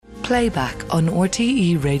Playback on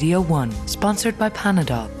RTE Radio 1, sponsored by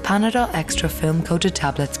Panadol. Panadol Extra film-coated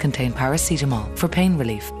tablets contain paracetamol for pain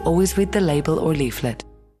relief. Always read the label or leaflet.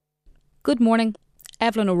 Good morning.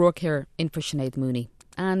 Evelyn O'Rourke here in for Sinead Mooney.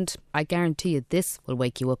 And I guarantee you this will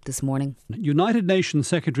wake you up this morning. United Nations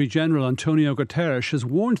Secretary-General Antonio Guterres has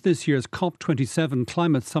warned this year's COP27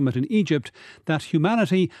 climate summit in Egypt that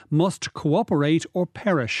humanity must cooperate or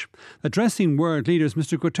perish. Addressing world leaders,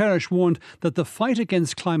 Mr Guterres warned that the fight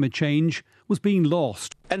against climate change was being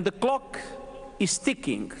lost. And the clock is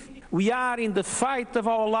ticking. We are in the fight of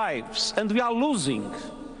our lives and we are losing.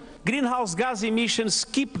 Greenhouse gas emissions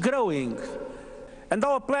keep growing. And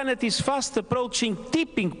our planet is fast approaching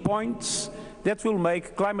tipping points that will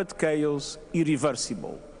make climate chaos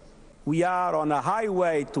irreversible. We are on a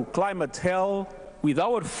highway to climate hell with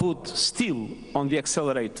our foot still on the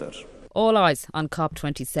accelerator. All eyes on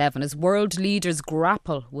COP27 as world leaders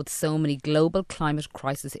grapple with so many global climate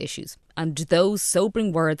crisis issues. And those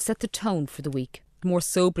sobering words set the tone for the week. More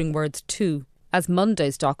sobering words too, as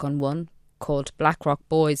Monday's Doc on One, called Blackrock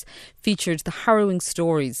Boys, featured the harrowing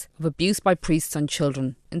stories of abuse by priests on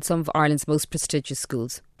children in some of Ireland's most prestigious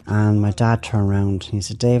schools. And my dad turned around and he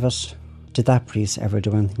said, "David, did that priest ever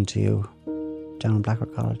do anything to you down in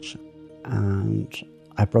Blackrock College?" And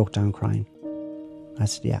I broke down crying. I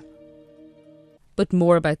said, "Yeah." But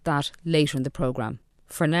more about that later in the programme.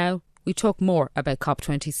 For now, we talk more about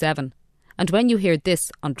COP27. And when you hear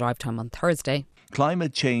this on Drive Time on Thursday...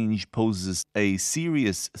 Climate change poses a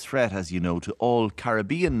serious threat, as you know, to all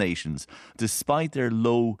Caribbean nations, despite their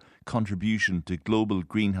low contribution to global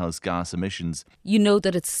greenhouse gas emissions. You know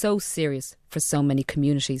that it's so serious for so many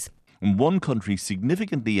communities. And one country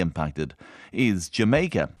significantly impacted is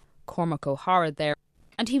Jamaica. Cormac O'Hara there.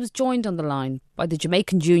 And he was joined on the line by the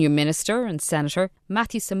Jamaican Junior Minister and Senator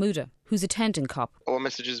Matthew Samuda, who's attending COP. Our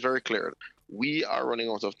message is very clear. We are running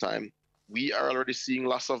out of time. We are already seeing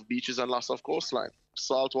loss of beaches and loss of coastline.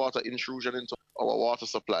 Saltwater intrusion into our water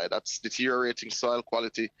supply. That's deteriorating soil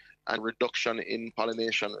quality and reduction in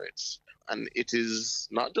pollination rates. And it is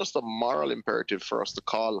not just a moral imperative for us to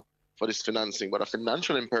call for this financing, but a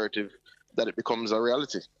financial imperative that it becomes a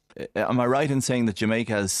reality. Am I right in saying that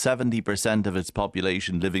Jamaica has 70% of its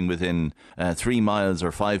population living within 3 miles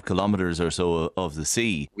or 5 kilometres or so of the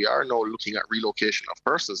sea? We are now looking at relocation of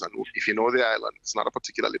persons, and if you know the island, it's not a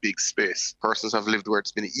particularly big space. Persons have lived where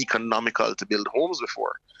it's been economical to build homes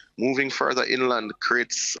before. Moving further inland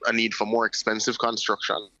creates a need for more expensive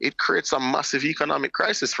construction. It creates a massive economic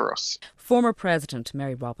crisis for us. Former President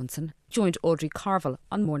Mary Robinson joined Audrey Carville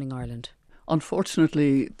on Morning Ireland.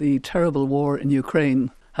 Unfortunately, the terrible war in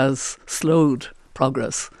Ukraine has slowed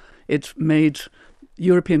progress. It made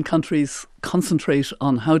European countries concentrate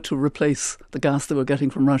on how to replace the gas they were getting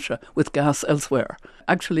from Russia with gas elsewhere.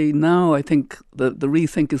 Actually, now I think the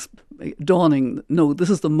rethink is dawning. No, this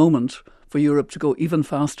is the moment for Europe to go even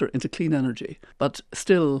faster into clean energy. But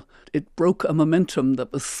still, it broke a momentum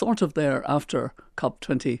that was sort of there after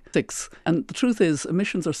COP26. And the truth is,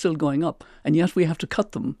 emissions are still going up, and yet we have to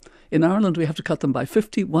cut them. In Ireland, we have to cut them by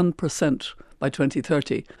 51% by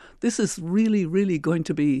 2030. This is really, really going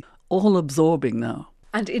to be all-absorbing now.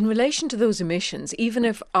 And in relation to those emissions, even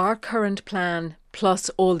if our current plan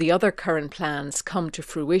plus all the other current plans come to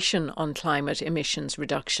fruition on climate emissions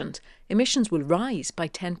reductions, emissions will rise by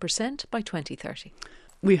 10% by 2030.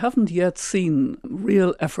 We haven't yet seen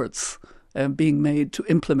real efforts being made to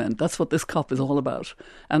implement. That's what this COP is all about.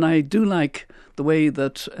 And I do like the way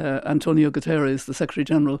that Antonio Guterres, the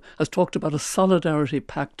Secretary-General, has talked about a solidarity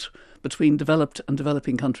pact between developed and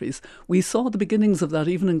developing countries. We saw the beginnings of that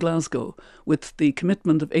even in Glasgow with the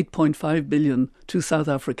commitment of 8.5 billion to South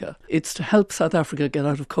Africa. It's to help South Africa get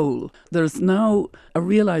out of coal. There's now a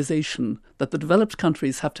realisation that the developed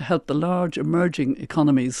countries have to help the large emerging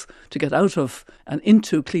economies to get out of and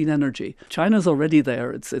into clean energy. China's already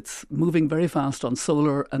there. It's moving very fast on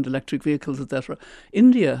solar and electric vehicles, etc.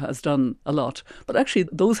 India has done a lot. But actually,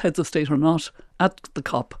 those heads of state are not at the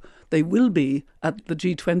COP. They will be at the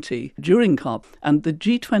G20 during COP, and the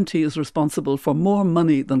G20 is responsible for more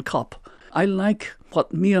money than COP. I like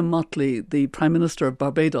what Mia Mottley, the Prime Minister of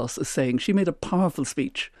Barbados, is saying. She made a powerful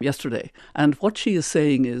speech yesterday, and what she is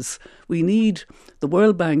saying is we need the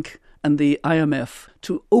World Bank and the IMF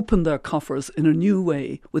to open their coffers in a new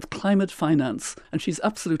way with climate finance, and she's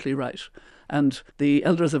absolutely right. And the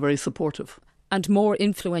elders are very supportive. And more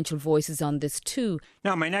influential voices on this too.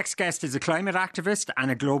 Now, my next guest is a climate activist and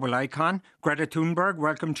a global icon, Greta Thunberg.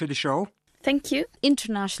 Welcome to the show. Thank you.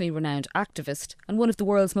 Internationally renowned activist and one of the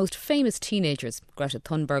world's most famous teenagers, Greta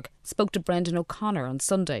Thunberg, spoke to Brendan O'Connor on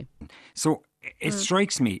Sunday. So it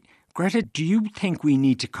strikes me, Greta, do you think we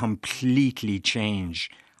need to completely change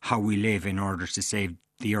how we live in order to save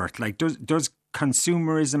the earth? Like, does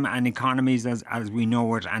consumerism and economies as we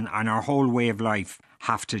know it and our whole way of life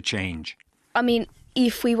have to change? I mean,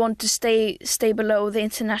 if we want to stay below the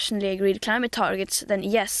internationally agreed climate targets, then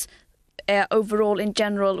yes, overall in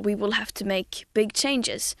general we will have to make big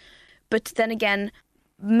changes. But then again,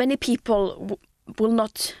 many people will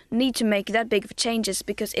not need to make that big of changes,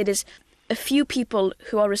 because it is a few people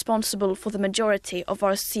who are responsible for the majority of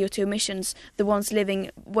our CO2 emissions, the ones living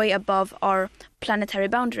way above our planetary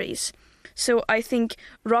boundaries. So I think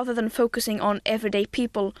rather than focusing on everyday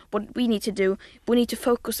people, what we need to do, we need to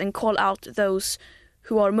focus and call out those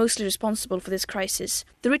who are mostly responsible for this crisis.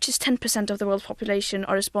 The richest 10% of the world's population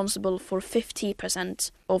are responsible for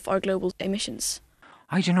 50% of our global emissions.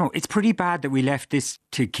 I don't know, it's pretty bad that we left this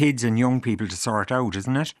to kids and young people to sort out,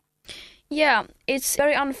 isn't it? Yeah, it's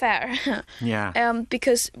very unfair. Yeah.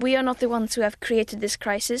 Because we are not the ones who have created this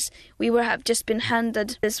crisis. We have just been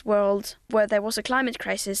handed this world where there was a climate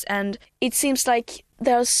crisis, and it seems like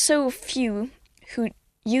there are so few who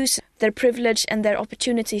use their privilege and their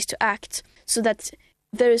opportunities to act, so that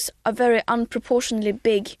there is a very unproportionately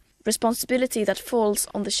big responsibility that falls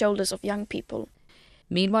on the shoulders of young people.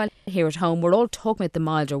 Meanwhile, here at home, we're all talking about the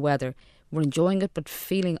milder weather. We're enjoying it but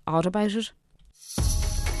feeling odd about it.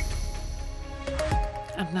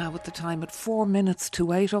 And now at the time at 4 minutes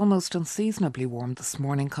to 8, almost unseasonably warm this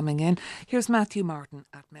morning coming in. Here's Matthew Martin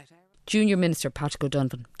at Met Éireann. Junior Minister Patrick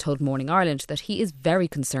O'Donovan told Morning Ireland that he is very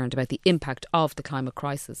concerned about the impact of the climate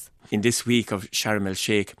crisis. In this week of Sharm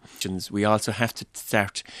el-Sheikh, we also have to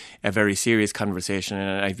start a very serious conversation,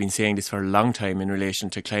 and I've been saying this for a long time, in relation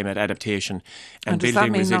to climate adaptation and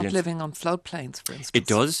building resilience. Does that mean not living on floodplains, for instance? It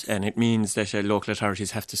does, and it means that local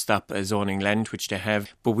authorities have to stop zoning land, which they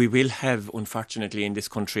have. But we will have, unfortunately, in this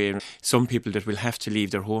country, some people that will have to leave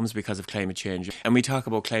their homes because of climate change. And we talk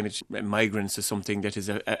about climate migrants as something that is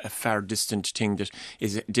a far distant thing that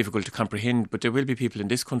is difficult to comprehend, but there will be people in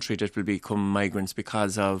this country that will become migrants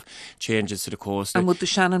because of changes to the coast. And would the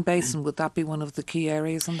Shannon Basin, would that be one of the key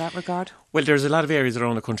areas in that regard? Well, there's a lot of areas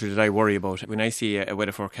around the country that I worry about. When I see a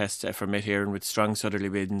weather forecast for Met Éireann with strong southerly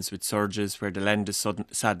winds, with surges where the land is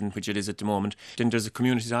saddened, which it is at the moment, then there's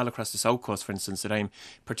communities all across the south coast, for instance, that I'm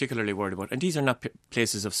particularly worried about. And these are not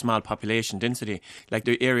places of small population density. Like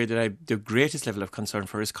the area that I have the greatest level of concern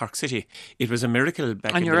for is Cork City. It was a miracle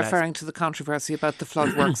back in the And you're referring to the controversy about the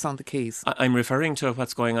flood works on the quays? I'm referring to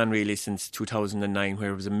what's going on really since 2009,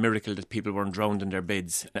 where it was a miracle that people weren't drowned in their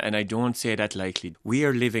beds. And I don't say that lightly. We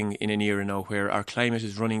are living in an era now where our climate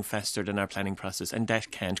is running faster than our planning process, and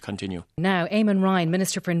that can't continue. Now, Eamon Ryan,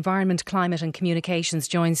 Minister for Environment, Climate and Communications,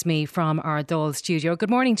 joins me from our Dáil studio.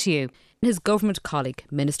 Good morning to you. His government colleague,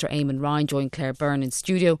 Minister Eamon Ryan, joined Claire Byrne in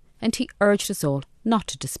studio, and he urged us all not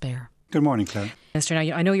to despair. Good morning, Claire. Minister, now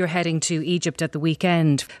I know you're heading to Egypt at the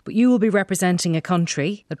weekend, but you will be representing a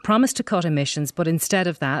country that promised to cut emissions, but instead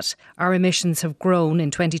of that, our emissions have grown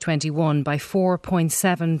in 2021 by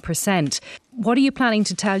 4.7%. What are you planning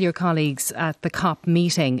to tell your colleagues at the COP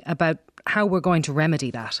meeting about how we're going to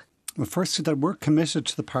remedy that? Well, firstly, that we're committed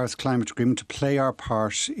to the Paris Climate Agreement to play our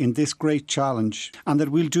part in this great challenge, and that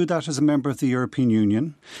we'll do that as a member of the European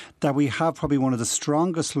Union, that we have probably one of the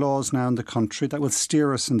strongest laws now in the country that will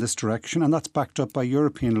steer us in this direction, and that's backed up by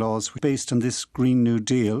European laws based on this Green New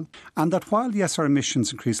Deal. And that while, yes, our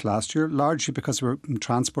emissions increased last year, largely because in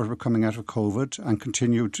transport were coming out of COVID and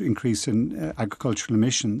continued increase in agricultural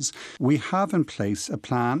emissions, we have in place a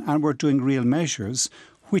plan, and we're doing real measures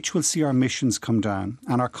which will see our emissions come down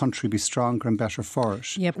and our country be stronger and better for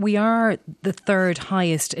it. Yep, we are the third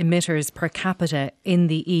highest emitters per capita in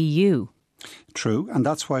the EU. True, and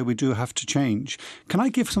that's why we do have to change. Can I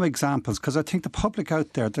give some examples? Because I think the public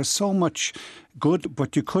out there's so much good,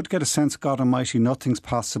 but you could get a sense, God Almighty, nothing's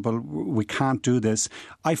possible, we can't do this.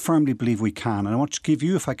 I firmly believe we can, and I want to give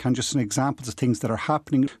you, if I can, just some examples of things that are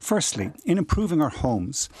happening. Firstly, in improving our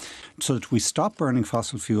homes, so that we stop burning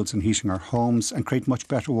fossil fuels and heating our homes and create much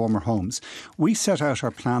better, warmer homes. We set out our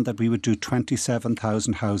plan that we would do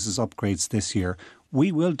 27,000 houses upgrades this year.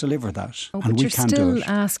 We will deliver that, and we can do it. But you're still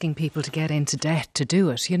asking people to get into debt to do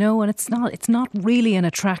it, you know, and it's not really an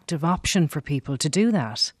attractive option for people to do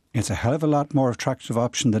that. It's a hell of a lot more attractive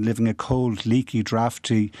option than living a cold, leaky,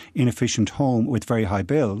 drafty, inefficient home with very high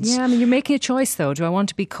bills. Yeah, I mean, you're making a choice though. Do I want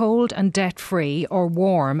to be cold and debt-free or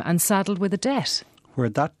warm and saddled with a debt? Where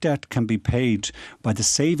that debt can be paid by the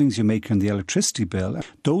savings you make in the electricity bill,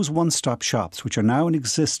 those one-stop shops, which are now in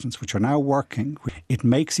existence, which are now working, it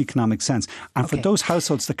makes economic sense. And for those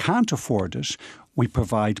households that can't afford it, we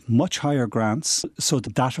provide much higher grants so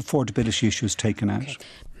that affordability issue is taken out.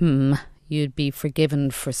 you'd be forgiven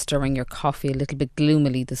for stirring your coffee a little bit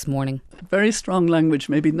gloomily this morning. Very strong language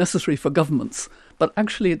may be necessary for governments, but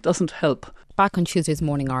actually it doesn't help. Back on Tuesday's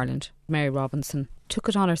Morning Ireland, Mary Robinson took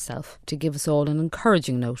it on herself to give us all an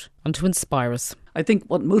encouraging note and to inspire us. I think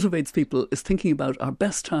what motivates people is thinking about our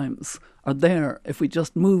best times are there if we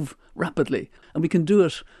just move rapidly. And we can do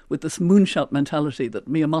it with this moonshot mentality that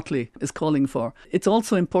Mia Mottley is calling for. It's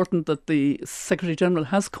also important that the Secretary-General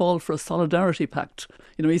has called for a solidarity pact.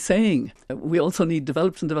 You know, he's saying we also need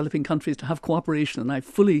developed and developing countries to have cooperation, and I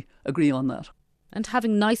fully agree on that. And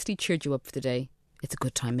having nicely cheered you up for the day, it's a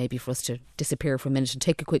good time maybe for us to disappear for a minute and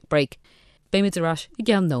take a quick break. Beimid Arash,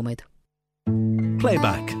 Igam Nomad.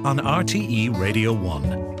 Playback on RTE Radio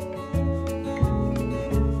 1.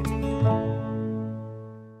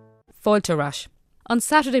 Fáilte Arash. On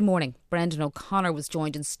Saturday morning, Brendan O'Connor was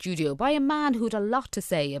joined in studio by a man who had a lot to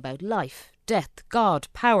say about life, death, God,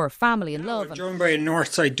 power, family and love. We're joined by a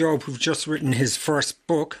Northside Dub who've just written his first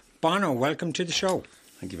book. Bono, welcome to the show.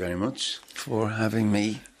 Thank you very much for having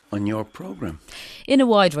me on your programme. In a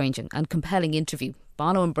wide-ranging and compelling interview,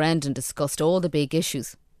 Bono and Brendan discussed all the big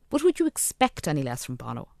issues. But would you expect any less from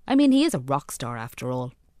Bono? I mean, he is a rock star after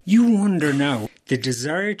all. You wonder now, the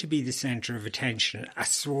desire to be the centre of attention, a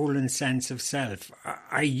swollen sense of self,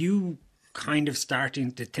 are you kind of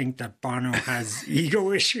starting to think that Bono has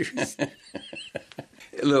ego issues?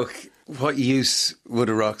 Look, what use would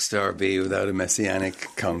a rock star be without a messianic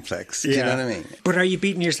complex? Do you know what I mean? But are you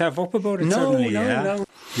beating yourself up about it No, suddenly? no.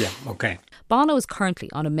 Yeah, okay. Bono is currently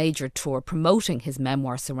on a major tour promoting his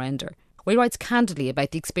memoir Surrender, where he writes candidly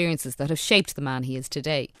about the experiences that have shaped the man he is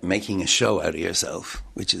today. Making a show out of yourself,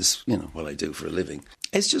 which is, what I do for a living,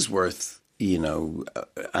 it's just worth,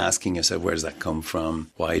 asking yourself, where does that come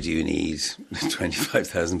from? Why do you need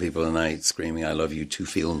 25,000 people a night screaming, I love you, to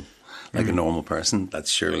feel like a normal person?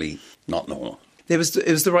 That's surely not normal. It was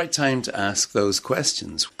the right time to ask those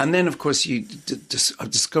questions. And then, of course, you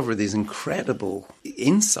discover these incredible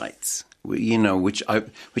insights, which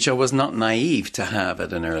I was not naive to have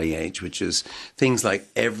at an early age, which is things like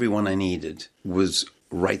everyone I needed was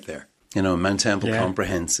right there. Mount Temple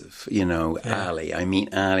Comprehensive, Ali. I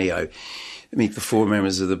meet Ali. I meet the four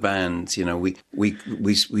members of the band.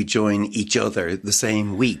 We join each other the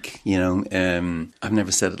same week. I've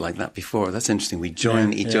never said it like that before. That's interesting. We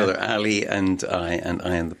join each other, Ali and I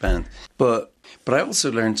and the band. But I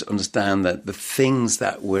also learned to understand that the things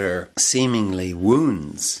that were seemingly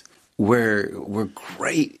wounds were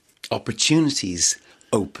great opportunities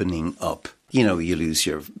opening up. You lose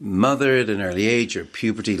your mother at an early age, your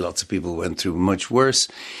puberty. Lots of people went through much worse.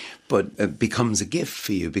 But it becomes a gift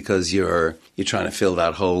for you because you're trying to fill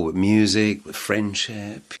that hole with music, with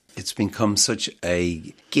friendship. It's become such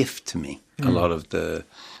a gift to me, a lot of the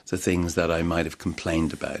things that I might have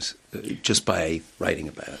complained about just by writing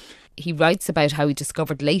about it. He writes about how he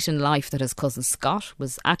discovered late in life that his cousin Scott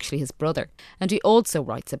was actually his brother. And he also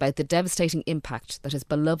writes about the devastating impact that his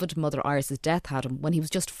beloved mother Iris's death had on him when he was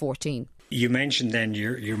just 14. You mentioned then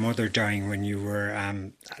your mother dying when you were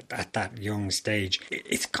at that young stage.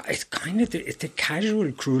 It's kind of the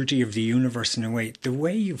casual cruelty of the universe in a way. The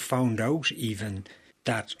way you found out even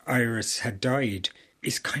that Iris had died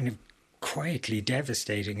is kind of quietly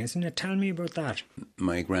devastating, isn't it? Tell me about that.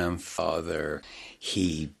 My grandfather,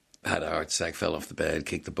 he had a heart attack, fell off the bed,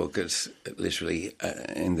 kicked the bucket, literally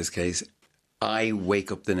in this case. I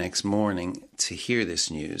wake up the next morning to hear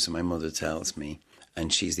this news, and my mother tells me,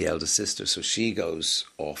 and she's the eldest sister, so she goes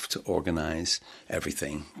off to organise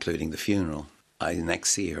everything, including the funeral. I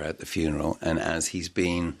next see her at the funeral, and as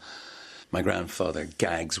my grandfather,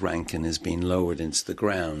 Gags Rankin, is being lowered into the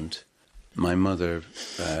ground, my mother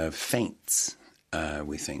faints,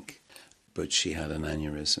 we think, but she had an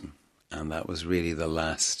aneurysm. And that was really the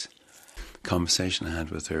last conversation I had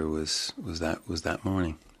with her was that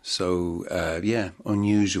morning. So,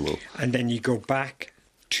 unusual. And then you go back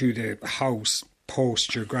to the house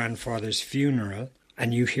post your grandfather's funeral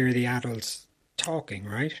and you hear the adults talking,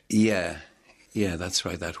 right? Yeah, that's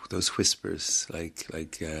right. Those whispers, like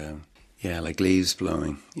leaves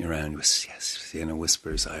blowing around. Yes,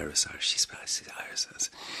 whispers, Iris, she's Iris.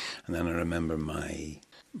 And then I remember my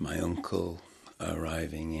uncle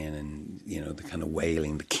arriving in and, the kind of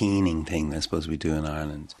wailing, the keening thing I suppose we do in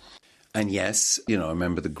Ireland. And yes, I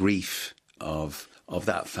remember the grief of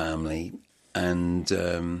that family and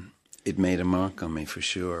it made a mark on me for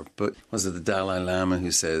sure. But was it the Dalai Lama who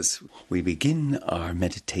says, we begin our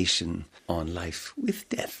meditation on life with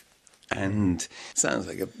death? And it sounds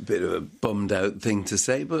like a bit of a bummed out thing to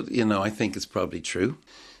say, but, I think it's probably true.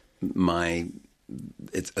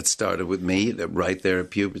 It started with me right there at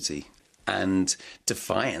puberty. And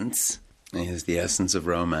defiance is the essence of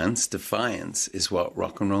romance. Defiance is what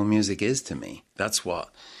rock and roll music is to me. That's what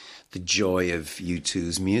the joy of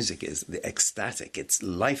U2's music is, the ecstatic, it's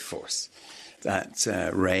life force. That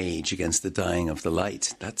rage against the dying of the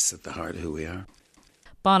light, that's at the heart of who we are.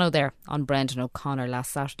 Bono there on Brendan O'Connor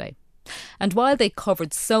last Saturday. And while they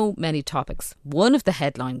covered so many topics, one of the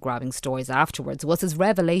headline-grabbing stories afterwards was his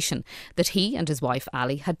revelation that he and his wife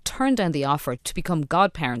Ali had turned down the offer to become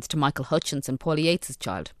godparents to Michael Hutchence and Paulie Yates'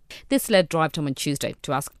 child. This led Drive Time on Tuesday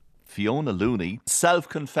to ask Fiona Looney,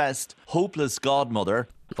 self-confessed hopeless godmother,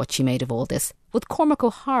 what she made of all this, with Cormac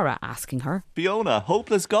O'Hara asking her, Fiona,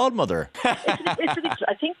 hopeless godmother.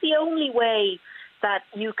 I think the only way that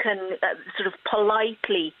you can sort of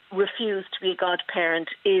politely refuse to be a godparent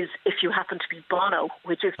is if you happen to be Bono,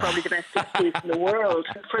 which is probably the best excuse in the world.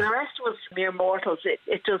 For the rest of us mere mortals,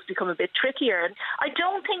 it does become a bit trickier. And I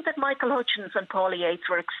don't think that Michael Hutchence and Paulie Yates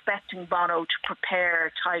were expecting Bono to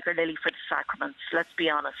prepare Tiger Lily for the sacraments, let's be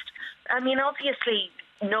honest. I mean, obviously,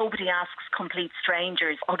 nobody asks complete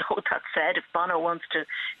strangers. Although that said, if Bono wants to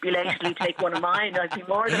belatedly take one of mine, I'd be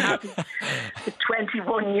more than happy with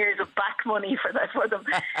 21 years of back money for them.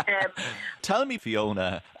 Tell me,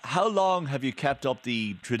 Fiona, how long have you kept up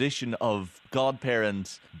the tradition of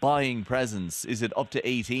godparents buying presents? Is it up to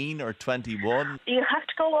 18 or 21? You have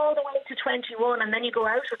to go all the way to 21 and then you go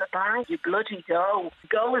out with a bang. You bloody go.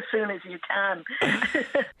 Go as soon as you can.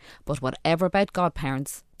 But whatever about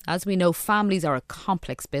godparents, as we know, families are a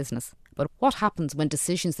complex business. But what happens when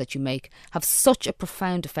decisions that you make have such a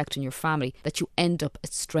profound effect on your family that you end up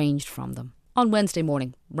estranged from them? On Wednesday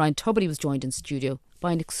morning, Ryan Tubridy was joined in studio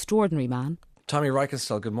by an extraordinary man. Tommy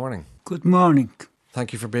Reichenstall, good morning. Good morning.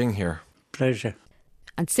 Thank you for being here. Pleasure.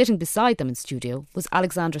 And sitting beside them in studio was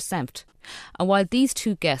Alexandra Senft. And while these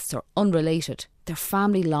two guests are unrelated, their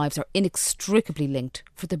family lives are inextricably linked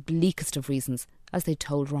for the bleakest of reasons, as they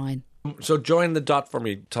told Ryan. So join the dot for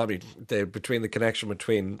me, Tommy, between the connection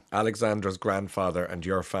between Alexandra's grandfather and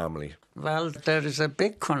your family. Well, there is a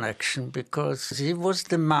big connection because he was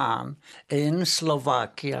the man in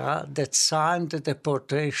Slovakia that signed the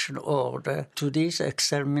deportation order to these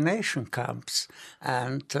extermination camps.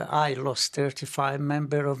 And I lost 35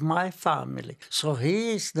 members of my family. So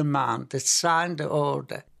he is the man that signed the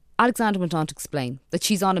order. Alexandra went on to explain that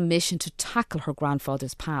she's on a mission to tackle her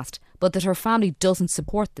grandfather's past, but that her family doesn't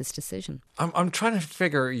support this decision. I'm trying to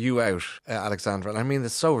figure you out, Alexandra, and I mean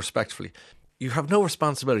this so respectfully. You have no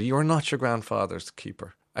responsibility. You are not your grandfather's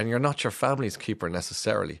keeper, and you're not your family's keeper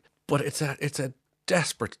necessarily. But it's a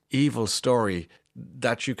desperate, evil story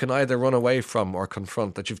that you can either run away from or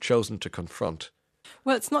confront, that you've chosen to confront.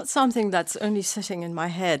 Well, it's not something that's only sitting in my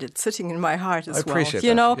head. It's sitting in my heart as well. I appreciate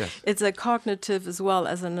you know, yes. It's a cognitive as well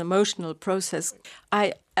as an emotional process.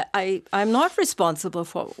 I'm not responsible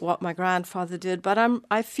for what my grandfather did, but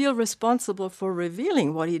I feel responsible for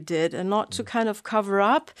revealing what he did and not to kind of cover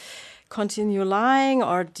up, continue lying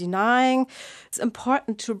or denying. It's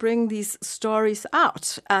important to bring these stories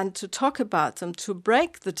out and to talk about them, to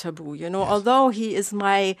break the taboo. You know, although he is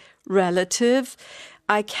my relative,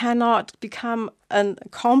 I cannot become an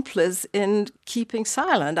accomplice in keeping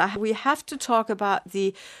silent. We have to talk about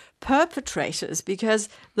the perpetrators because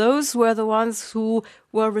those were the ones who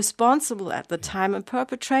were responsible at the time, and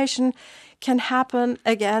perpetration can happen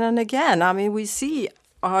again and again. I mean, we see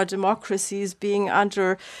our democracies being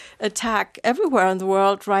under attack everywhere in the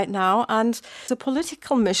world right now. And the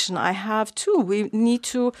political mission I have too. We need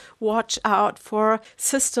to watch out for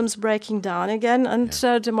systems breaking down again and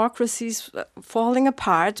democracies falling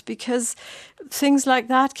apart, because things like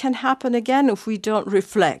that can happen again if we don't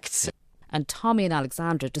reflect. And Tommy and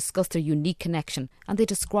Alexandra discussed their unique connection, and they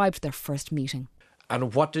described their first meeting.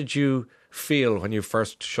 And what did you feel when you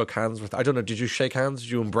first shook hands with? I don't know, did you shake hands?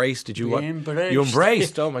 Did you embrace? Did you what? Embraced. You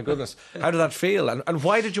embraced. Oh my goodness. How did that feel? And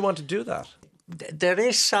why did you want to do that? There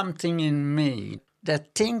is something in me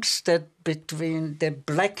that thinks that between the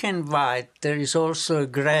black and white there is also a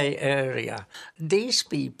grey area. These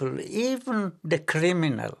people, even the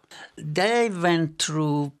criminal, they went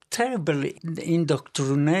through terrible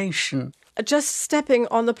indoctrination. Just stepping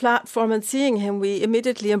on the platform and seeing him, we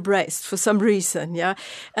immediately embraced for some reason, yeah.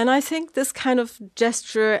 And I think this kind of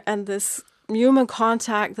gesture and this human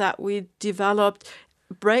contact that we developed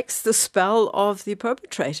breaks the spell of the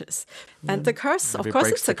perpetrators. And the curse, of course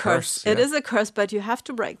it's a curse. It is a curse, but you have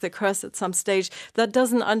to break the curse at some stage. That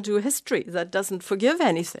doesn't undo history. That doesn't forgive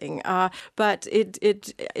anything. But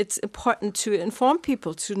it's important to inform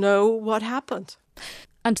people to know what happened.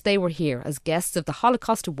 And they were here as guests of the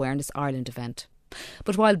Holocaust Awareness Ireland event.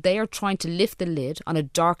 But while they are trying to lift the lid on a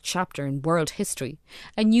dark chapter in world history,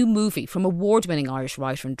 a new movie from award-winning Irish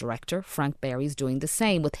writer and director Frank Berry is doing the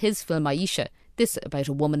same with his film Aisha, this about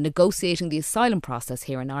a woman negotiating the asylum process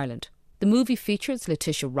here in Ireland. The movie features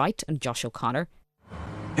Letitia Wright and Josh O'Connor.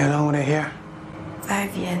 You know when they're here?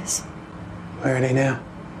 5 years. Where are they now?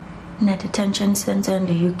 In a detention centre in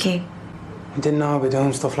the UK. I didn't know about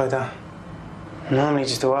doing stuff like that. Normally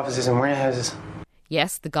just do offices and warehouses.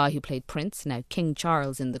 Yes, the guy who played Prince, now King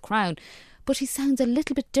Charles in The Crown, but he sounds a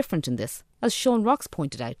little bit different in this, as Sean Rocks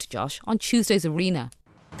pointed out to Josh on Tuesday's Arena.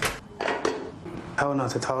 I would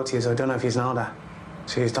not to talk to you, so I don't know if you know that.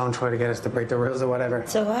 So you don't try to get us to break the rules or whatever.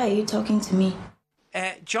 So why are you talking to me?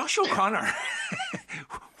 Josh O'Connor,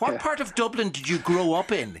 what part of Dublin did you grow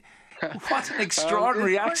up in? What an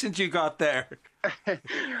extraordinary accent you got there.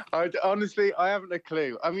 Honestly, I haven't a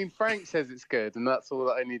clue. I mean, Frank says it's good, and that's all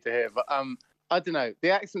that I need to hear. But I don't know. The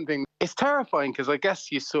accent thing, it's terrifying because I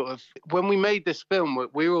guess you sort of, when we made this film,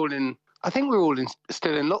 we were all in, I think we were all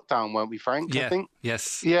still in lockdown, weren't we, Frank? Yeah. I think.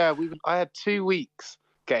 Yes. Yeah, I had 2 weeks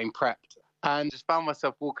getting prepped and just found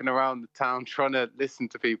myself walking around the town trying to listen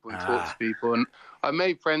to people and talk to people. And I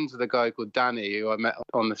made friends with a guy called Danny who I met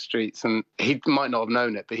on the streets, and he might not have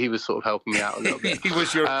known it, but he was sort of helping me out a little bit. He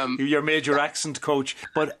was your major accent coach.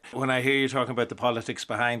 But when I hear you talking about the politics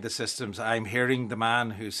behind the systems, I'm hearing the man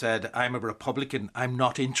who said, I'm a Republican, I'm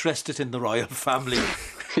not interested in the royal family.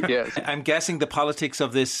 Yes. I'm guessing the politics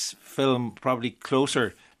of this film probably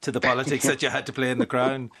closer to the politics that you had to play in The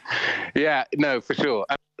Crown. Yeah, no, for sure.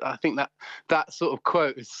 I think that sort of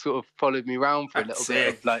quote has sort of followed me around for a little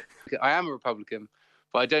bit. Of, like, I am a Republican,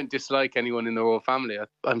 but I don't dislike anyone in the royal family.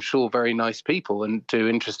 I'm sure very nice people and do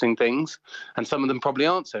interesting things, and some of them probably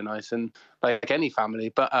aren't so nice, and like any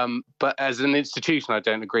family. But as an institution, I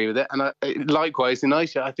don't agree with it. And likewise in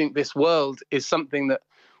Aisha, I think this world is something that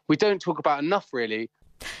we don't talk about enough, really.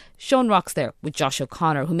 Sean Rocks there with Josh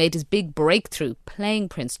O'Connor, who made his big breakthrough playing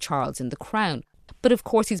Prince Charles in The Crown. But of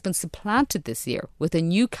course he's been supplanted this year with a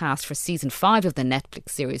new cast for season 5 of the Netflix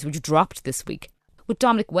series, which dropped this week, with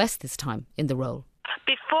Dominic West this time in the role.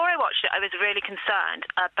 Before I watched it, I was really concerned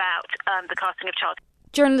about the casting of Charles.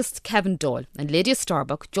 Journalists Kevin Doyle and Lydia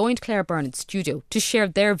Starbuck joined Claire Byrne in studio to share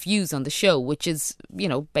their views on the show, which is,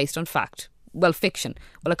 based on fact. Well, fiction.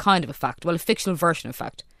 Well, a kind of a fact. Well, a fictional version of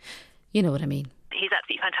fact. You know what I mean. He's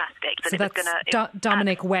absolutely fantastic. So that's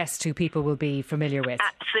Dominic West, who people will be familiar with.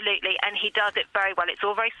 Absolutely, and he does it very well. It's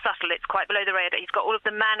all very subtle. It's quite below the radar. He's got all of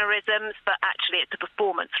the mannerisms, but actually it's a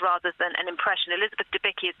performance rather than an impression. Elizabeth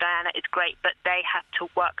Debicki as Diana is great, but they have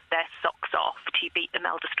to work their socks off to beat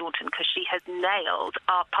Imelda Staunton because she has nailed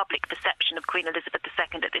our public perception of Queen Elizabeth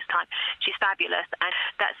II at this time. She's fabulous, and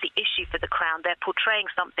that's the issue for The Crown. They're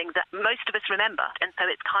portraying something that most of us remember, and so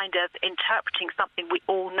it's kind of interpreting something we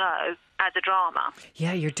all know as a drama.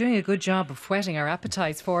 Yeah, you're doing a good job of whetting our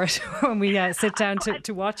appetites for it when we sit down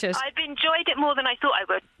to watch it. I've enjoyed it more than I thought I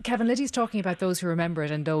would. Kevin, Lydia's talking about those who remember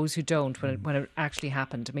it and those who don't when it actually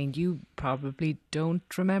happened. I mean, you probably don't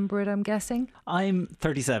remember it, I'm guessing. I'm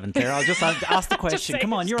 37, Claire. I'll just ask the question.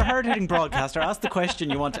 Come on, you're a hard-hitting broadcaster. Ask the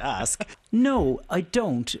question you want to ask. No, I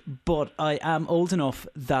don't, but I am old enough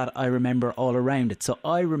that I remember all around it. So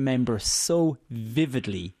I remember so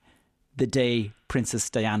vividly the day Princess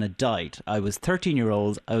Diana died. I was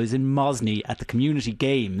 13-year-old. I was in Mosney at the community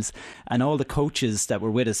games, and all the coaches that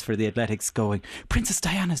were with us for the athletics going, Princess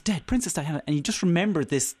Diana's dead, Princess Diana. And you just remember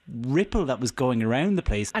this ripple that was going around the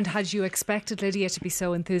place. And had you expected Lydia to be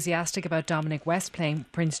so enthusiastic about Dominic West playing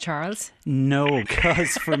Prince Charles? No,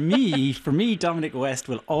 because for me, Dominic West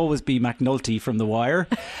will always be McNulty from The Wire.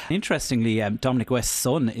 Interestingly, Dominic West's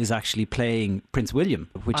son is actually playing Prince William,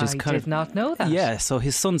 which is I did not know that. Yeah, so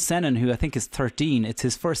his son Senan, who I think is 13, it's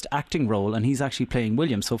his first acting role, and he's actually playing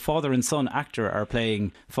William. So father and son actor are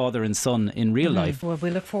playing father and son in real life. Well, we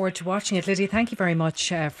look forward to watching it. Lydia, thank you very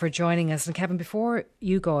much for joining us. And Kevin, before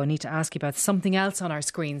you go, I need to ask you about something else on our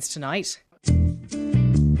screens tonight.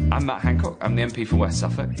 I'm Matt Hancock. I'm the MP for West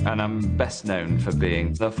Suffolk, and I'm best known for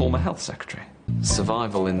being the former health secretary.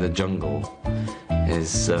 Survival in the jungle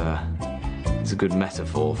is a good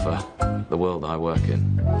metaphor for the world I work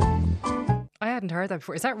in. I hadn't heard that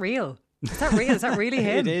before. Is that real? Is that real? Is that really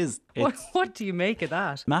him? It is. What do you make of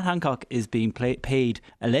that? Matt Hancock is being paid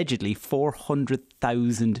allegedly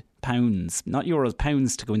 £400,000 pounds, not euros,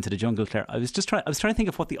 pounds to go into the jungle, Claire. I was trying to think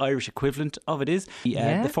of what the Irish equivalent of it is.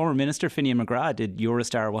 The former minister, Finian McGrath, did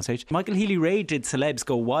Eurostar at one stage. Michael Healy-Rae did Celebs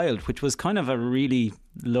Go Wild, which was kind of a really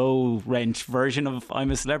low rent version of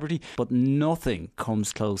I'm a Celebrity, but nothing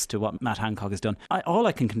comes close to what Matt Hancock has done. All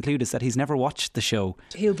I can conclude is that he's never watched the show.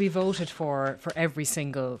 He'll be voted for every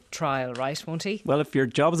single trial, right, won't he? Well, if your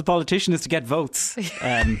job as a politician is to get votes,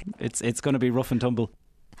 it's going to be rough and tumble.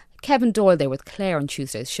 Kevin Doyle there with Claire on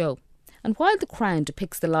Tuesday's show. And while The Crown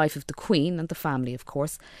depicts the life of the Queen and the family, of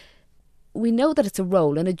course, we know that it's a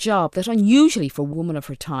role and a job that, unusually for a woman of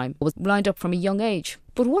her time, was lined up from a young age.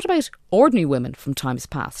 But what about ordinary women from times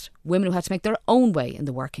past? Women who had to make their own way in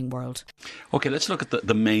the working world. OK, let's look at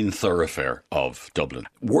the main thoroughfare of Dublin.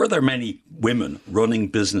 Were there many women running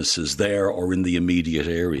businesses there or in the immediate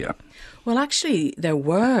area? Well, actually, there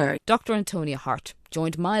were. Dr. Antonia Hart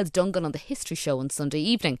joined Miles Dungan on the History Show on Sunday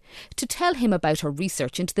evening to tell him about her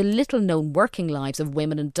research into the little-known working lives of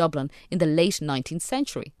women in Dublin in the late 19th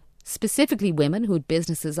century. Specifically women who had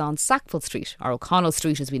businesses on Sackville Street, or O'Connell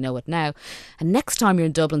Street as we know it now. And next time you're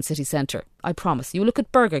in Dublin city centre, I promise you'll look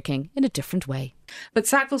at Burger King in a different way. But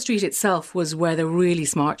Sackville Street itself was where the really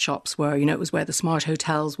smart shops were. You know, it was where the smart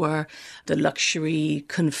hotels were, the luxury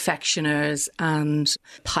confectioners and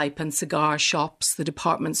pipe and cigar shops, the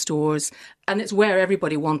department stores. And it's where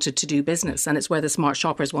everybody wanted to do business, and it's where the smart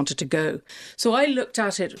shoppers wanted to go. So I looked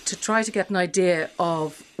at it to try to get an idea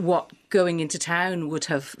of what going into town would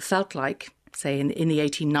have felt like, say, in the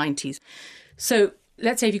 1890s. So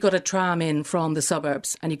let's say if you got a tram in from the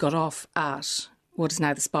suburbs and you got off at what is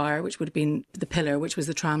now the Spire, which would have been the Pillar, which was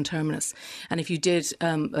the tram terminus. And if you did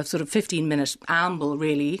a sort of 15-minute amble,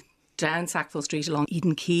 really, down Sackville Street, along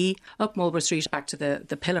Eden Quay, up Marlborough Street, back to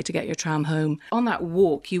the Pillar to get your tram home. On that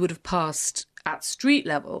walk, you would have passed, at street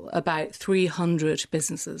level, about 300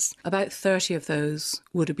 businesses. About 30 of those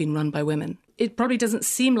would have been run by women. It probably doesn't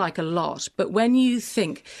seem like a lot, but when you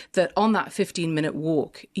think that on that 15-minute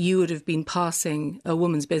walk, you would have been passing a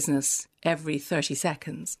woman's business every 30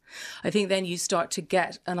 seconds, I think then you start to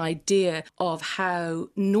get an idea of how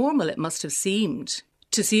normal it must have seemed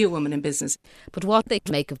to see a woman in business. But what they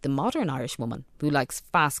make of the modern Irish woman who likes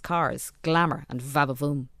fast cars, glamour and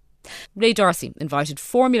va-va-voom. Ray D'Arcy invited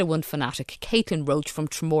Formula One fanatic Caitlin Roach from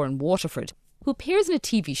Tramore in Waterford, who appears in a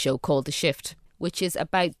TV show called The Shift, which is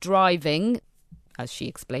about driving, as she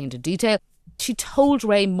explained in detail. She told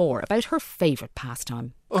Ray more about her favourite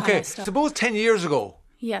pastime. OK, suppose 10 years ago,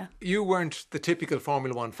 yeah, you weren't the typical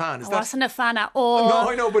Formula One fan. I wasn't a fan at all.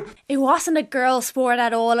 No, I know, but it wasn't a girl sport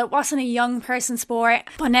at all. It wasn't a young person sport.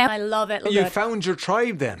 But now I love it. You found your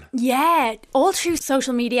tribe then? Yeah, all through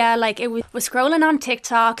social media. Like, it was scrolling on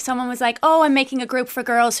TikTok. Someone was like, "Oh, I'm making a group for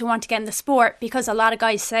girls who want to get in the sport," because a lot of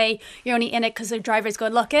guys say you're only in it because the driver's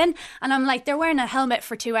good looking. And I'm like, they're wearing a helmet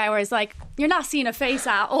for 2 hours. Like, you're not seeing a face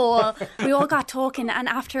at all. We all got talking, and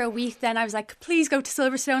after a week, then I was like, "Please go to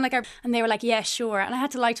Silverstone." And they were like, "Yeah, sure." And I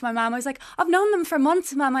had to lie to my mum. I was like, "I've known them for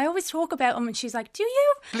months, Mum. I always talk about them." And she's like, "Do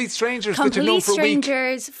you?" Complete strangers. Complete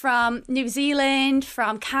strangers from New Zealand,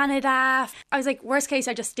 from Canada. I was like, worst case,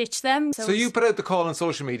 I just ditched them. So you put out the call on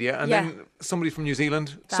social media, and then somebody from New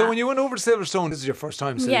Zealand. So when you went over to Silverstone, this is your first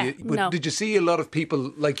time. So did you see a lot of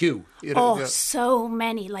people like you? So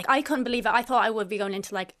many. Like, I couldn't believe it. I thought I would be going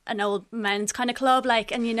into like an old men's kind of club,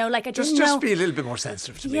 like, and I didn't know. Just be a little bit more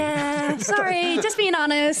sensitive to me. Yeah, sorry, just being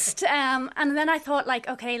honest. And then I thought, like,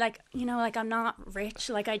 okay, like, I'm not rich,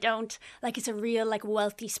 like, I don't, like, it's a real, like,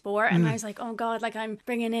 wealthy sport. And I was like, oh God, like, I'm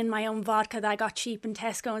bringing in my own vodka that I got cheap in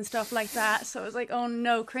Tesco and stuff like that. So I was like, oh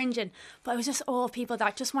no, cringing. But it was just all people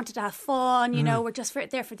that just wanted to have fun, we're just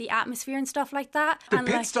there for the atmosphere and stuff like that. The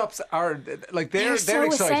pit stops are, like, they're so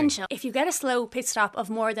exciting. Essential. If you get a slow pit stop of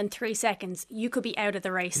more than 3 seconds, you could be out of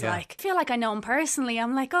the race. Like, I feel like I know him personally.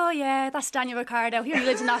 I'm like, oh yeah, that's Daniel Ricciardo. He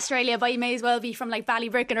lives in Australia, but he may as well be from like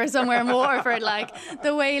Ballybricken or somewhere in Waterford. Like,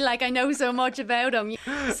 the way, like, I know so much about him.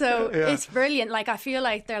 So it's brilliant. Like, I feel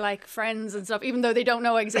like they're like friends and stuff, even though they don't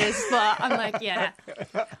know I exist. But I'm like, yeah,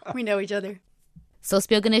 we know each other. Sos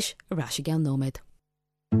beaganish, Rashigal Nomad.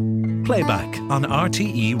 Playback on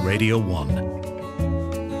RTE Radio 1.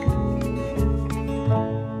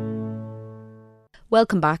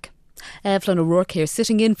 Welcome back. Evelyn O'Rourke here,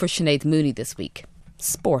 sitting in for Sinead Mooney this week.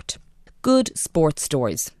 Sport. Good sports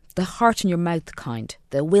stories. The heart in your mouth kind.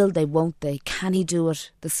 The will they, won't they, can he do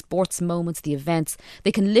it? The sports moments, the events.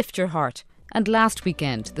 They can lift your heart. And last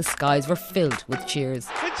weekend, the skies were filled with cheers.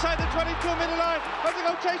 Inside the 22-minute line, as they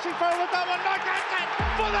go chasing forward that one. Mark Hansen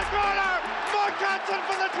for the corner. Mark Hansen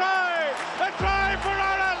for the try. A try for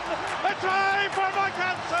Ireland. A try for Mark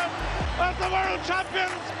Hansen. As the world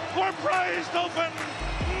champions were prized open.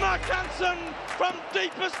 Mark Hansen from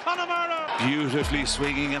deepest Connemara. Beautifully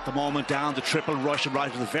swinging at the moment down the triple Russian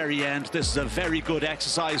right at the very end. This is a very good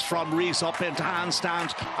exercise from Rees up into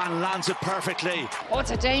handstand and lands it perfectly. Oh, it's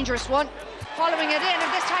a dangerous one. Following it in,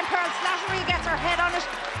 and this time Pearl Slattery gets her head on it,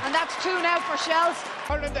 and that's 2 now for Shells.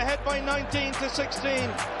 Ireland ahead by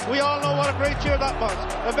 19-16. We all know what a great year that was.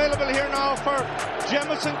 Available here now for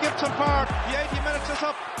Jemison Gibson Park. The 80 minutes is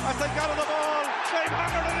up as they gather the ball. They've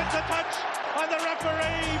hammered it into touch. And the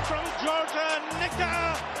referee from Georgia,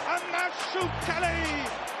 Nika Amashuk Kelly,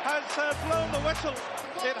 has blown the whistle.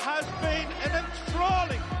 It has been an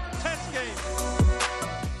enthralling test game.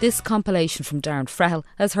 This compilation from Darren Frehill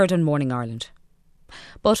has heard on Morning Ireland.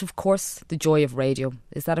 But of course, the joy of radio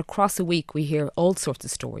is that across a week we hear all sorts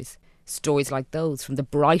of stories. Stories like those from the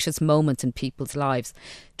brightest moments in people's lives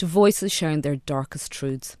to voices sharing their darkest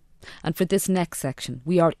truths. And for this next section,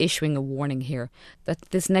 we are issuing a warning here that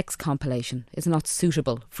this next compilation is not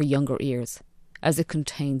suitable for younger ears, as it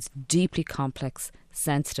contains deeply complex,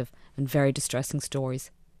 sensitive and very distressing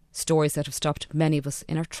stories. Stories that have stopped many of us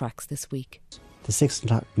in our tracks this week. The 6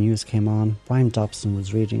 o'clock news came on. Brian Dobson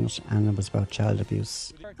was reading it, and it was about child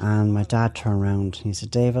abuse. And my dad turned around and he said,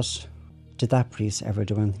 "David, did that priest ever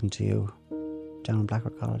do anything to you down in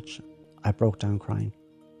Blackrock College?" I broke down crying.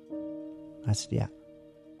 I said, "Yeah."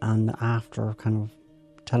 And after kind of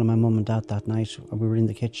telling my mum and dad that night, we were in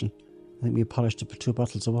the kitchen. I think we polished up 2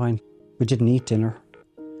 bottles of wine. We didn't eat dinner.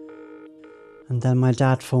 And then my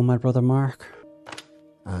dad phoned my brother Mark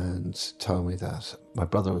and told me that my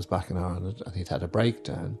brother was back in Ireland and he'd had a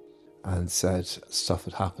breakdown, and said stuff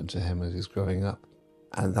had happened to him as he was growing up,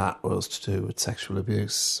 and that was to do with sexual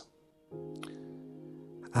abuse.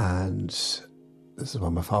 And this is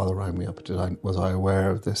when my father rang me up. Was I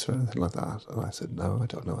aware of this or anything like that? And I said, "No, I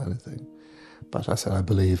don't know anything." But I said, "I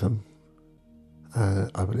believe him.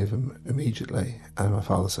 I believe him immediately." And my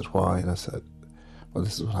father said, "Why?" And I said, "Well,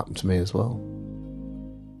 this is what happened to me as well."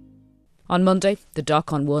 On Monday, the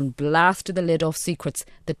Doc on One blasted the lid off secrets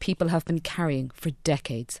that people have been carrying for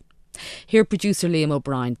decades. Here producer Liam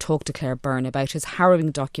O'Brien talked to Claire Byrne about his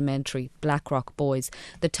harrowing documentary Blackrock Boys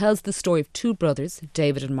that tells the story of 2 brothers,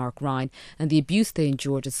 David and Mark Ryan, and the abuse they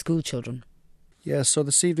endured as school children. Yeah, so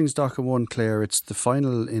this evening's Doc on One, Claire, it's the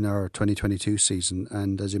final in our 2022 season,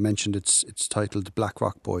 and as you mentioned, it's titled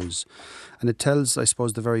Blackrock Boys, and it tells, I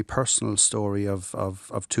suppose, the very personal story of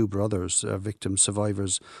 2 brothers, victims,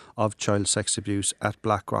 survivors of child sex abuse at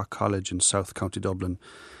Blackrock College in South County Dublin.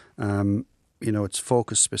 It's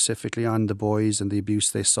focused specifically on the boys and the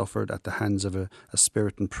abuse they suffered at the hands of a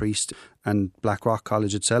Spiritan priest. And Blackrock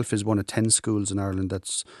College itself is one of 10 schools in Ireland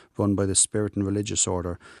that's run by the Spiritan religious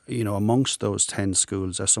order. Amongst those 10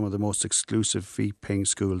 schools are some of the most exclusive fee-paying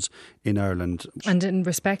schools in Ireland. And in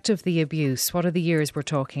respect of the abuse, what are the years we're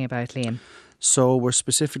talking about, Liam? So we're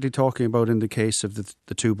specifically talking about in the case of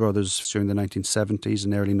the 2 brothers during the 1970s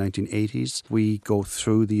and early 1980s. We go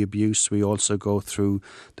through the abuse. We also go through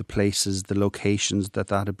the places, the locations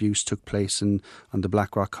that abuse took place on the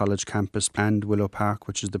Blackrock College campus and Willow Park,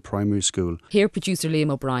 which is the primary school. Here producer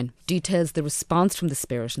Liam O'Brien details the response from the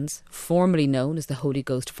Spiritans, formerly known as the Holy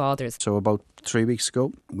Ghost Fathers. So about 3 weeks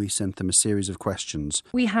ago, we sent them a series of questions.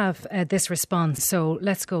 We have this response, so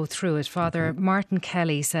let's go through it. Father Martin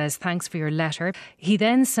Kelly says, "Thanks for your letter." He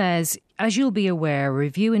then says, "As you'll be aware, a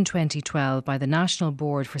review in 2012 by the National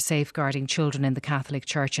Board for Safeguarding Children in the Catholic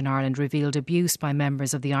Church in Ireland revealed abuse by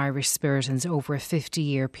members of the Irish Spiritans over a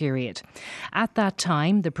 50-year period. At that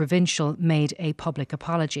time, the Provincial made a public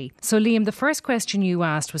apology." So, Liam, the first question you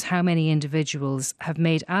asked was how many individuals have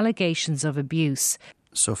made allegations of abuse.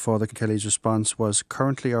 So Father Kelly's response was,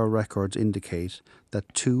 "Currently our records indicate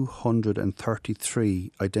that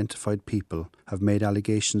 233 identified people have made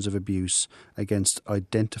allegations of abuse against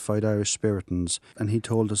identified Irish Spiritans," and he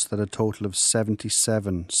told us that a total of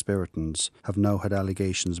 77 Spiritans have now had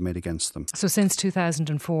allegations made against them. So since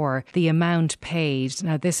 2004, the amount paid,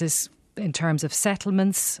 now this is in terms of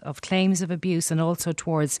settlements of claims of abuse and also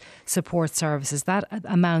towards support services, that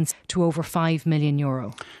amounts to over €5 million.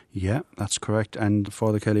 Yeah, that's correct. And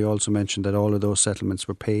Father Kelly also mentioned that all of those settlements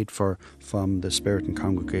were paid for from the Spiritan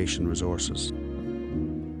Congregation resources.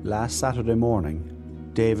 Last Saturday morning,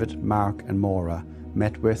 David, Mark and Maura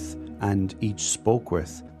met with and each spoke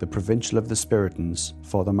with the Provincial of the Spiritans,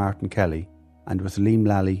 Father Martin Kelly, and with Liam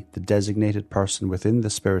Lally, the designated person within the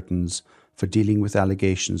Spiritans for dealing with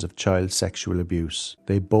allegations of child sexual abuse.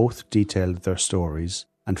 They both detailed their stories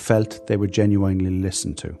and felt they were genuinely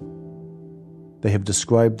listened to. They have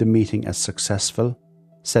described the meeting as successful,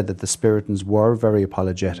 said that the Spiritans were very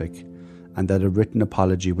apologetic, and that a written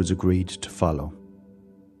apology was agreed to follow.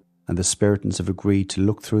 And the Spiritans have agreed to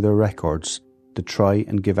look through their records to try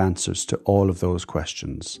and give answers to all of those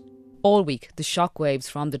questions. All week, the shockwaves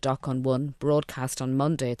from the Dock on 1 broadcast on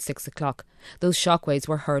Monday at 6 o'clock. Those shockwaves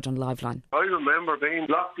were heard on Liveline. I remember being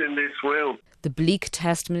locked in this room. The bleak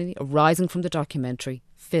testimony arising from the documentary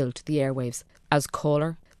filled the airwaves. As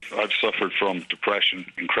caller, I've suffered from depression,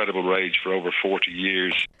 incredible rage for over 40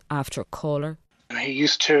 years. After caller. He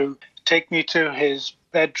used to take me to his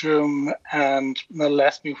bedroom and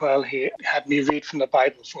molest me while he had me read from the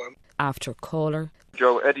Bible for him. After caller.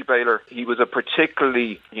 Joe, Eddie Baylor, he was a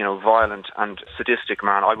particularly, violent and sadistic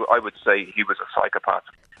man. I would say he was a psychopath.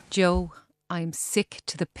 Joe, I'm sick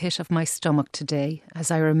to the pit of my stomach today as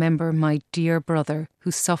I remember my dear brother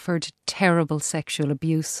who suffered terrible sexual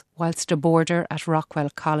abuse whilst a boarder at Rockwell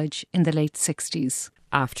College in the late 60s.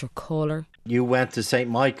 After caller. You went to St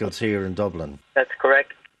Michael's here in Dublin. That's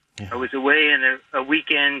correct. Yeah. I was away in a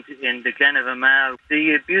weekend in the Glen of Amal.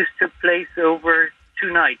 The abuse took place over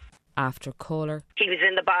 2 nights. After caller. He was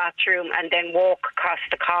in the bathroom and then walked across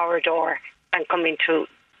the corridor and come into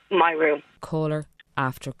my room. Caller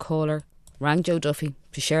after caller rang Joe Duffy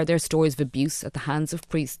to share their stories of abuse at the hands of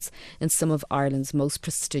priests in some of Ireland's most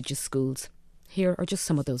prestigious schools. Here are just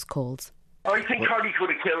some of those calls. I think Hardy could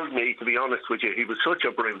have killed me, to be honest with you. He was such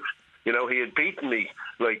a brute. He had beaten me,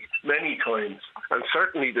 many times. And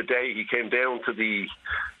certainly the day he came down to the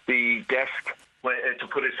desk to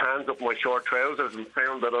put his hands up my short trousers and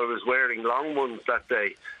found that I was wearing long ones that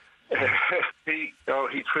day.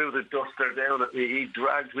 He threw the duster down at me. He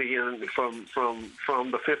dragged me in from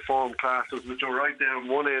the fifth form classes, which are right down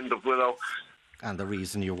one end of Willow. And the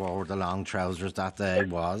reason you wore the long trousers that day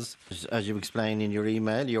was, as you explained in your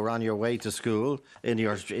email, you were on your way to school in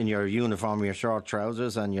your uniform, your short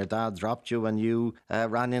trousers, and your dad dropped you and you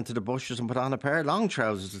ran into the bushes and put on a pair of long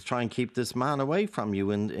trousers to try and keep this man away from you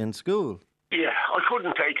in school. Yeah, I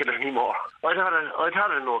couldn't take it anymore. I'd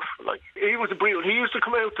had enough. He was a brute. He used to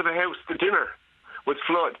come out to the house for dinner with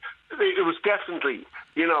Flood. It was definitely,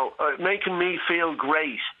 making me feel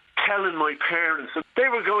great, telling my parents that they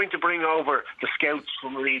were going to bring over the scouts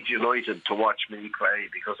from Leeds United to watch me play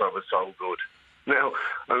because I was so good. Now,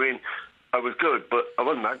 I was good, but I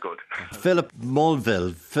wasn't that good. Philip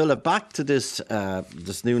Mulville. Philip, back to this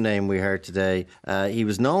new name we heard today. He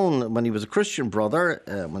was known, when he was a Christian brother,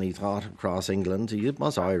 when he taught across England, he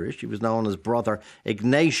was Irish. He was known as Brother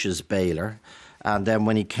Ignatius Baylor. And then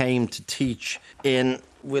when he came to teach in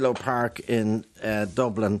Willow Park in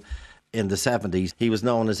Dublin in the 70s, he was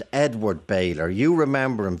known as Edward Baylor. You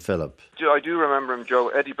remember him, Philip? I do remember him, Joe.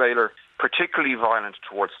 Eddie Baylor, particularly violent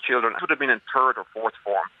towards children. It would have been in 3rd or 4th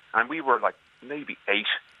form. And we were maybe 8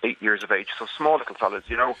 years of age, so small little fellas,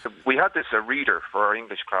 We had this reader for our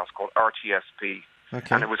English class called RTSP.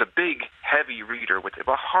 Okay. And it was a big, heavy reader with a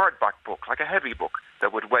hardback book, like a heavy book,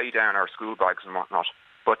 that would weigh down our school bags and whatnot.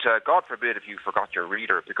 But God forbid if you forgot your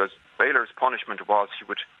reader, because Baylor's punishment was he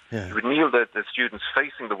would kneel the students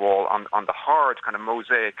facing the wall on the hard kind of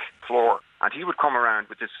mosaic floor, and he would come around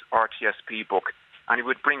with this RTSP book, and he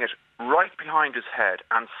would bring it right behind his head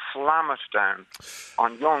and slam it down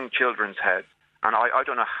on young children's heads. And I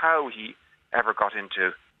don't know how he ever got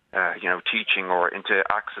into, teaching or into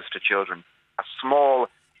access to children. A small,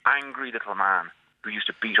 angry little man who used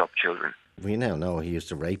to beat up children. We now know he used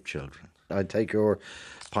to rape children. I take your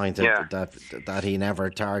point that he never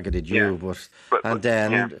targeted you, but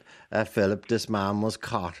then Philip, this man was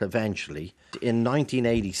caught eventually in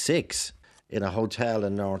 1986 in a hotel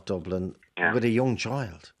in North Dublin with a young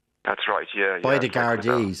child. That's right, by the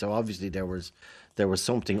Gardaí. So obviously there was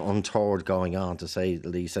something untoward going on, to say the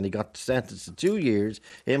least, and he got sentenced to 2 years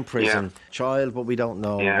in prison. Child, but we don't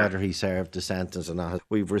know whether he served the sentence or not.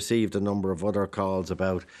 We've received a number of other calls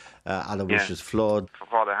about Aloysius Flood.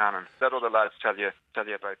 Father Hannon. Let other lads tell you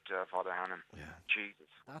about Father Hannon. Yeah. Jesus.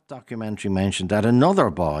 That documentary mentioned that another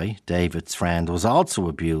boy, David's friend, was also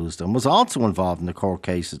abused and was also involved in the court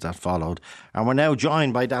cases that followed. And we're now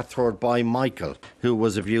joined by that third boy, Michael, who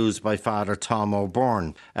was abused by Father Tom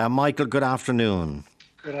O'Byrne. Michael, good afternoon.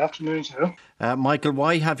 Good afternoon, Joe. Michael,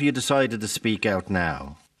 why have you decided to speak out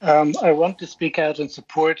now? I want to speak out in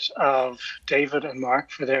support of David and Mark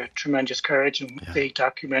for their tremendous courage and the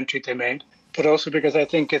documentary they made, but also because I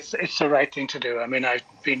think it's the right thing to do. I've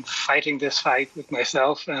been fighting this fight with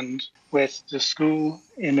myself and with the school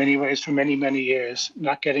in many ways for many, many years,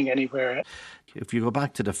 not getting anywhere. If you go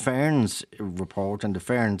back to the Ferns report and the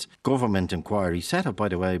Ferns government inquiry, set up, by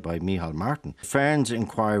the way, by Micheál Martin, Ferns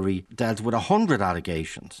inquiry dealt with 100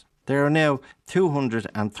 allegations. There are now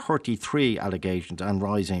 233 allegations and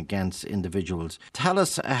rising against individuals. Tell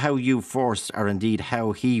us how you forced, or indeed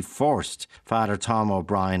how he forced, Father Tom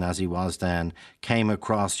O'Brien, as he was then, came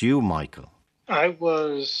across you, Michael. I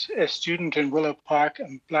was a student in Willow Park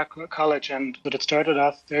and Blackrock College, but it started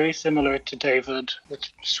off very similar to David, with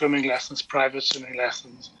swimming lessons, private swimming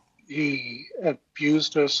lessons. He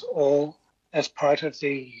abused us all as part of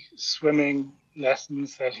the swimming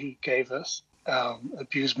lessons that he gave us,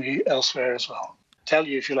 abused me elsewhere as well. Tell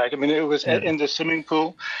you if you like. I mean, it was in the swimming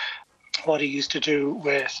pool, what he used to do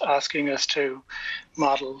with asking us to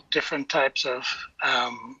model different types of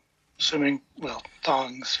swimming,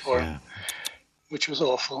 thongs which was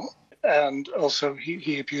awful. And also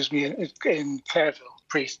he abused me in Clairville,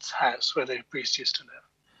 priest's house, where the priest used to live.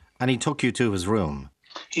 And he took you to his room?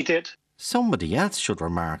 He did. Somebody else should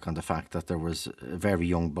remark on the fact that there was a very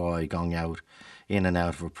young boy going out in and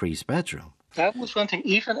out of a priest's bedroom. That was one thing.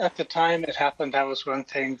 Even at the time it happened, that was one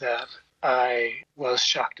thing that I was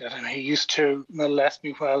shocked at. And he used to molest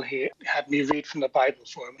me while he had me read from the Bible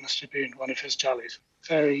for him. It must have been one of his jollies.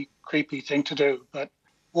 Very creepy thing to do. But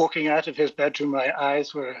walking out of his bedroom, my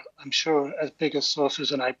eyes were, I'm sure, as big as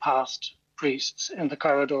saucers, and I passed priests in the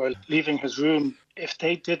corridor leaving his room. If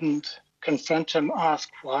they didn't confront him, ask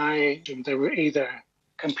why, they were either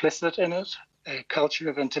complicit in it, a culture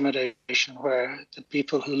of intimidation where the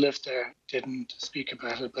people who lived there didn't speak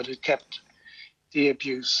about it, but it kept the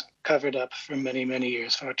abuse covered up for many, many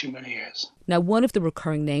years, far too many years. Now, one of the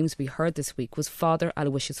recurring names we heard this week was Father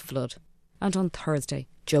Aloysius Flood. And on Thursday,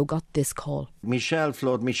 Joe got this call. Michelle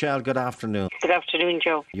Flood. Michelle, good afternoon. Good afternoon,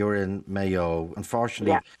 Joe. You're in Mayo.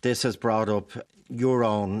 Unfortunately, this has brought up your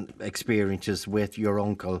own experiences with your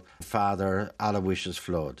uncle, Father Aloysius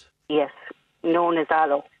Flood. Yes, known as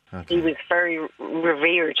Alo. Okay. He was very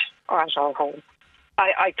revered at our home.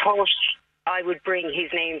 I thought I would bring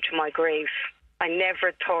his name to my grave. I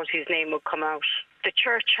never thought his name would come out. The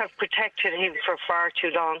church have protected him for far too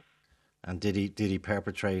long. And did he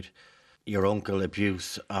perpetrate your uncle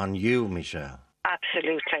abuse on you, Michelle?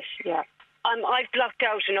 Absolutely, yeah. I've blocked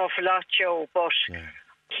out an awful lot, Joe, but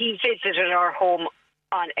he visited our home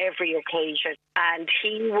on every occasion, and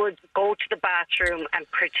he would go to the bathroom and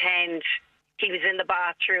pretend he was in the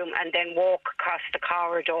bathroom and then walk across the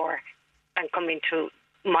corridor and come into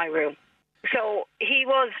my room. So he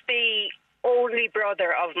was the only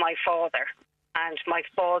brother of my father, and my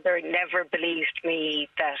father never believed me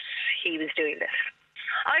that he was doing this.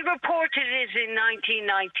 I reported it in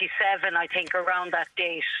 1997, I think, around that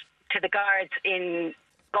date, to the guards in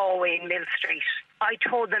Galway in Mill Street. I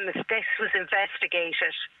told them if this was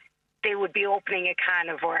investigated, they would be opening a can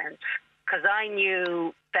of worms, because I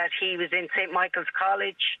knew that he was in St. Michael's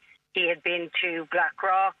College, he had been to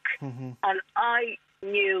Blackrock, and I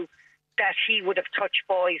knew that he would have touched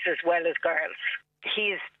boys as well as girls.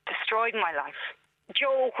 He's destroyed my life.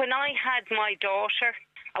 Joe, when I had my daughter,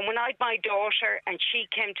 and she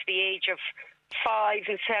came to the age of 5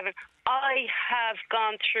 and 7, I have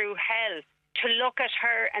gone through hell to look at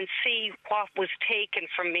her and see what was taken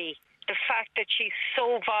from me. The fact that she's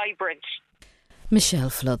so vibrant. Michelle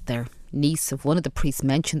Flood there, niece of one of the priests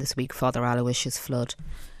mentioned this week, Father Aloysius Flood,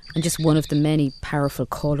 and just one of the many powerful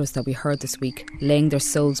callers that we heard this week, laying their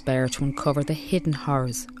souls bare to uncover the hidden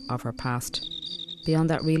horrors of her past. Beyond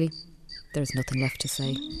that, really, there's nothing left to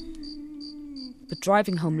say. But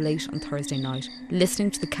driving home late on Thursday night,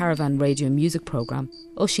 listening to the Caravan Radio music programme,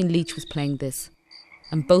 Oisin Leach was playing this,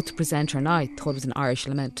 and both the presenter and I thought it was an Irish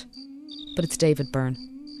lament. But it's David Byrne.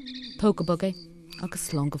 Póca bugé agus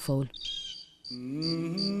slán go fóil.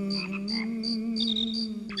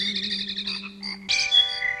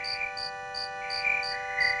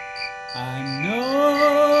 I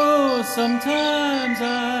know sometimes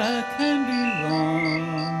I can be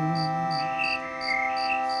wrong.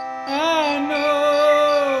 I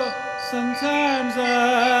know sometimes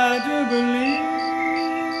I do believe.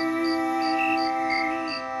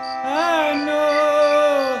 I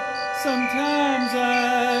know sometimes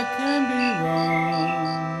I can be wrong.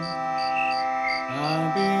 I'll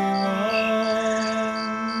be wrong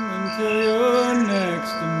until you're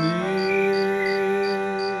next to me.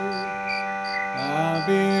 I'll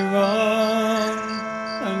be wrong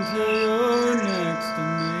until you're next to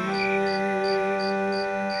me.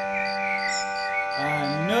 I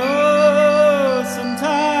know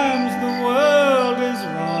sometimes the world is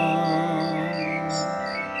wrong.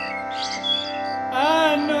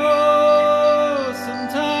 I know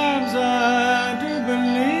sometimes I do believe.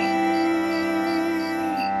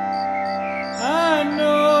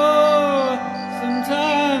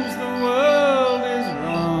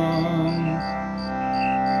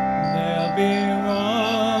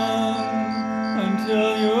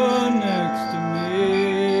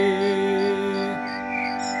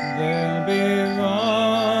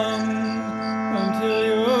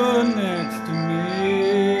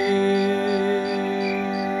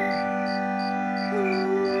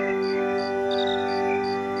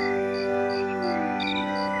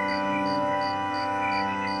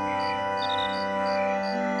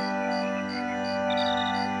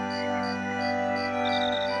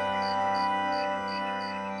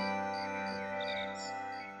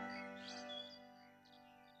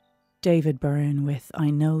 David Byrne with I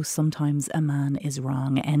Know Sometimes a Man Is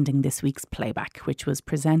Wrong, ending this week's playback, which was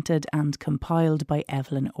presented and compiled by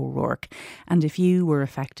Evelyn O'Rourke. And if you were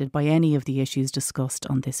affected by any of the issues discussed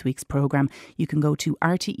on this week's programme, you can go to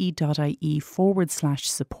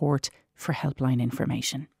rte.ie/support for helpline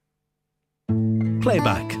information.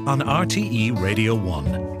 Playback on RTE Radio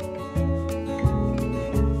 1.